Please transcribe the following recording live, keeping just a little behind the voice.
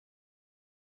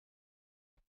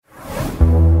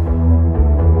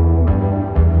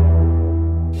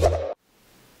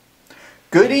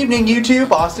Good evening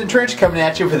YouTube, Austin Trench coming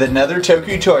at you with another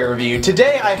Toei toy review.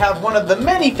 Today I have one of the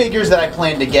many figures that I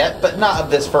plan to get, but not of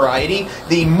this variety,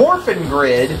 the Morphin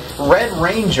Grid Red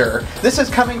Ranger. This is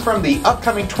coming from the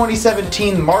upcoming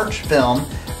 2017 March film,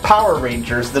 Power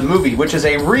Rangers, the movie, which is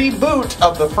a reboot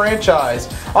of the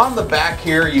franchise. On the back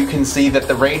here you can see that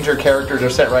the Ranger characters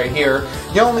are set right here.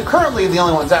 Currently the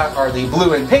only ones out are the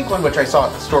blue and pink one, which I saw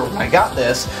at the store when I got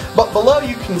this, but below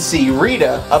you can see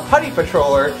Rita, a putty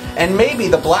patroller, and maybe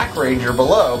the Black Ranger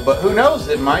below, but who knows,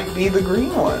 it might be the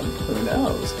green one, who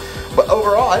knows. But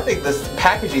overall, I think this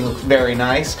packaging looks very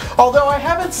nice, although I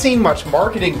haven't seen much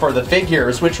marketing for the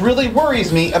figures, which really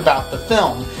worries me about the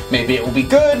film. Maybe it will be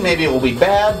good, maybe it will be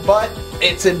bad, but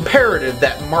it's imperative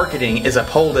that marketing is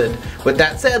upholded. With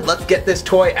that said, let's get this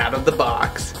toy out of the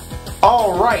box.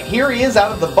 Alright, here he is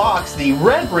out of the box, the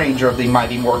Red Ranger of the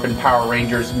Mighty Morphin Power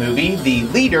Rangers movie. The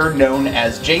leader, known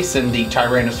as Jason, the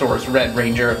Tyrannosaurus Red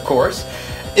Ranger, of course,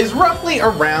 is roughly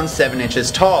around 7 inches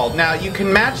tall. Now, you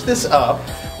can match this up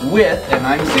with, and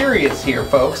I'm serious here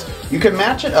folks, you can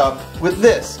match it up with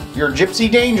this, your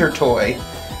Gypsy Danger toy,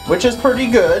 which is pretty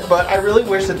good, but I really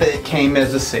wish that it came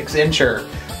as a 6-incher.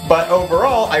 But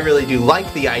overall, I really do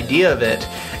like the idea of it.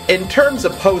 In terms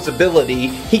of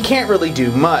posability, he can't really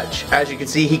do much. As you can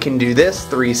see, he can do this,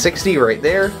 360 right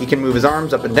there. He can move his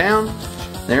arms up and down.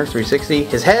 There, 360.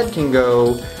 His head can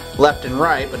go left and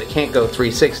right, but it can't go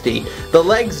 360. The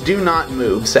legs do not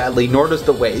move, sadly, nor does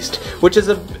the waist, which is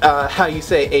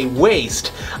a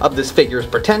waste of this figure's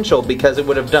potential, because it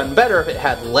would have done better if it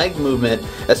had leg movement,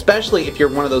 especially if you're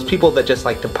one of those people that just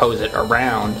like to pose it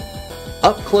around.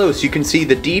 Up close, you can see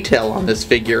the detail on this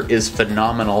figure is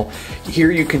phenomenal. Here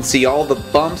you can see all the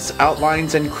bumps,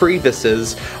 outlines, and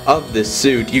crevices of this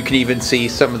suit. You can even see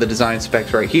some of the design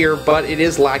specs right here, but it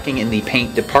is lacking in the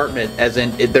paint department, as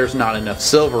in there's not enough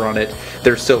silver on it.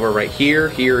 There's silver right here,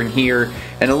 here, and here,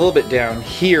 and a little bit down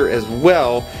here as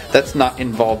well. That's not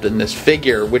involved in this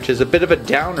figure, which is a bit of a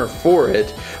downer for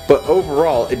it, but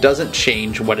overall it doesn't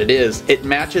change what it is. It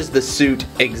matches the suit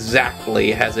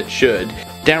exactly as it should,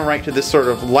 down right to this sort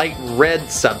of light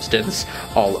red substance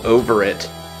all over it.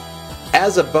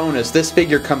 As a bonus, this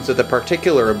figure comes with a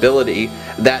particular ability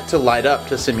that to light up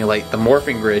to simulate the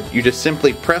morphing grid. You just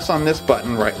simply press on this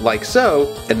button right like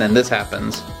so, and then this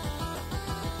happens.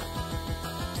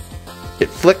 It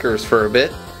flickers for a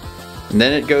bit, and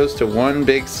then it goes to one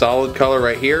big solid color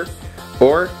right here.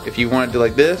 Or if you want to do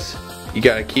like this, you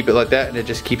gotta keep it like that, and it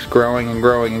just keeps growing and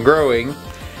growing and growing,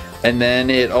 and then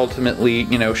it ultimately,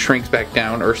 shrinks back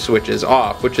down or switches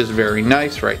off, which is very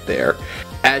nice right there.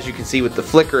 As you can see with the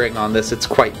flickering on this, it's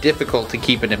quite difficult to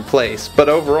keep it in place, but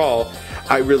overall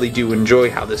I really do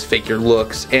enjoy how this figure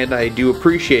looks, and I do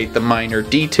appreciate the minor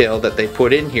detail that they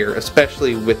put in here,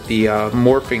 especially with the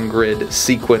morphing grid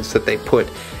sequence that they put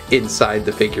inside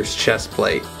the figure's chest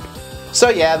plate. So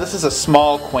yeah, this is a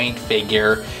small, quaint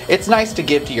figure. It's nice to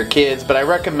give to your kids, but I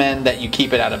recommend that you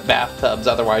keep it out of bathtubs,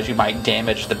 otherwise you might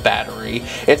damage the battery.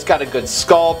 It's got a good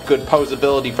sculpt, good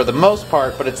posability for the most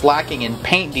part, but it's lacking in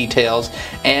paint details,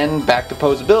 and back to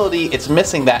posability, it's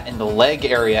missing that in the leg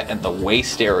area and the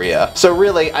waist area. So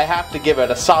really, I have to give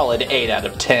it a solid 8 out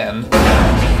of 10.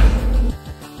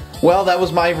 Well, that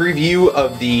was my review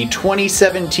of the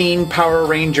 2017 Power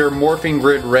Ranger Morphing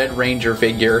Grid Red Ranger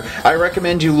figure. I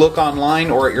recommend you look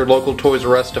online or at your local Toys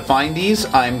R Us to find these.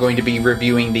 I'm going to be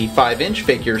reviewing the 5-inch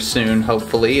figures soon,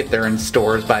 hopefully, if they're in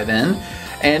stores by then.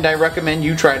 And I recommend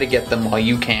you try to get them while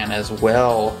you can as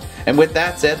well. And with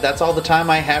that said, that's all the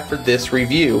time I have for this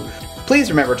review.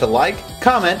 Please remember to like,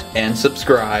 comment, and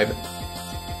subscribe.